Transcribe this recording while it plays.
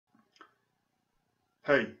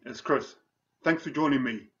Hey, it's Chris. Thanks for joining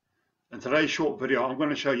me. In today's short video, I'm going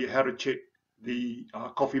to show you how to check the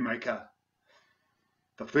coffee maker.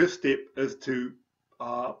 The first step is to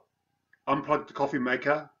unplug the coffee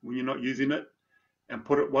maker when you're not using it and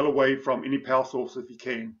put it well away from any power source if you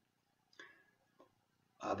can.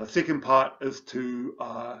 The second part is to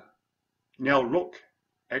now look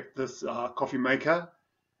at this coffee maker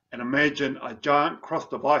and imagine a giant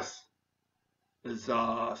crust of ice is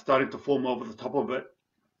starting to form over the top of it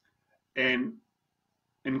and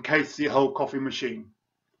encase the whole coffee machine.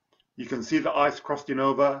 You can see the ice crusting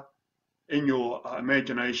over in your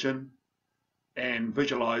imagination and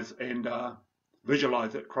visualize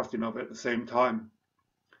it crusting over at the same time.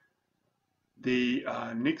 The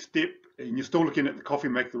next step, and you're still looking at the coffee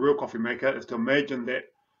maker, the real coffee maker, is to imagine that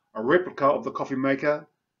a replica of the coffee maker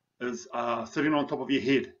is sitting on top of your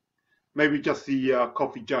head. Maybe just the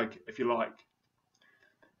coffee jug, if you like.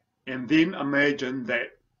 And then imagine that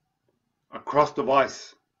a crust of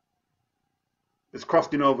ice is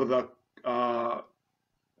crusting over the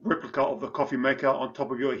replica of the coffee maker on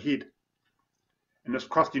top of your head. And it's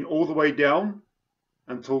crusting all the way down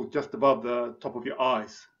until just above the top of your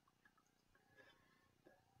eyes.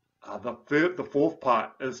 The fourth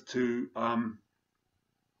part is to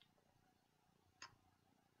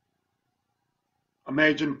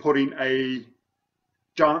imagine putting a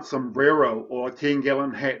giant sombrero or a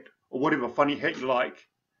 10-gallon hat or whatever funny hat you like,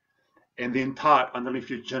 and then tie it underneath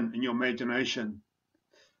your chin in your imagination.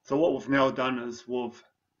 So what we've now done is we've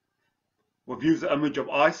used the image of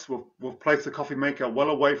ice. We've placed the coffee maker well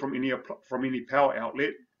away from any power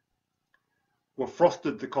outlet. We've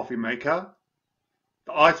frosted the coffee maker.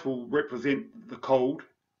 The ice will represent the cold,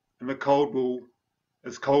 and the cold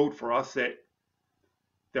is cold for us. That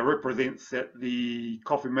represents that the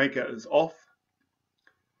coffee maker is off.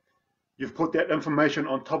 You've put that information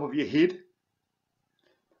on top of your head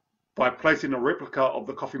by placing a replica of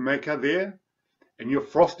the coffee maker there, and you've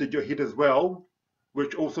frosted your head as well,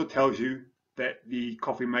 which also tells you that the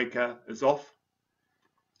coffee maker is off.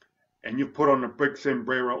 And you've put on a big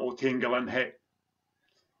sombrero or 10-gallon hat.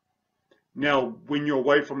 Now, when you're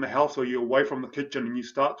away from the house or you're away from the kitchen and you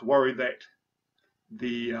start to worry that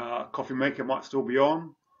the coffee maker might still be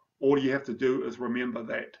on, all you have to do is remember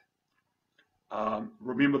that.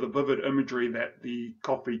 Remember the vivid imagery that the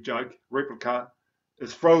coffee jug replica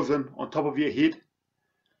is frozen on top of your head,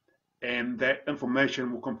 and that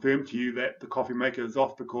information will confirm to you that the coffee maker is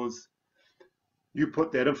off because you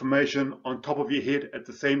put that information on top of your head at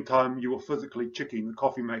the same time you were physically checking the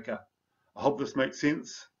coffee maker. I hope this makes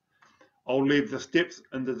sense. I'll leave the steps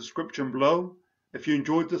in the description below. If you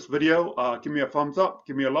enjoyed this video, give me a thumbs up,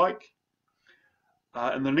 give me a like.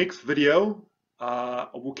 In the next video,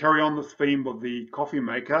 we'll carry on this theme with the coffee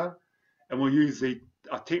maker, and we'll use a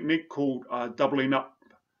technique called doubling up,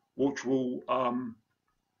 which will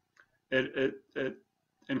it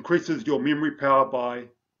increases your memory power by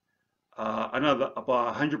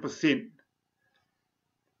 100%.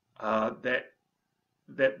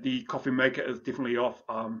 That the coffee maker is definitely off.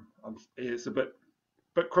 It's a bit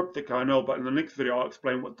cryptic, I know, but in the next video I'll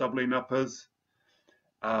explain what doubling up is.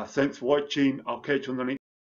 Thanks for watching. I'll catch you on the next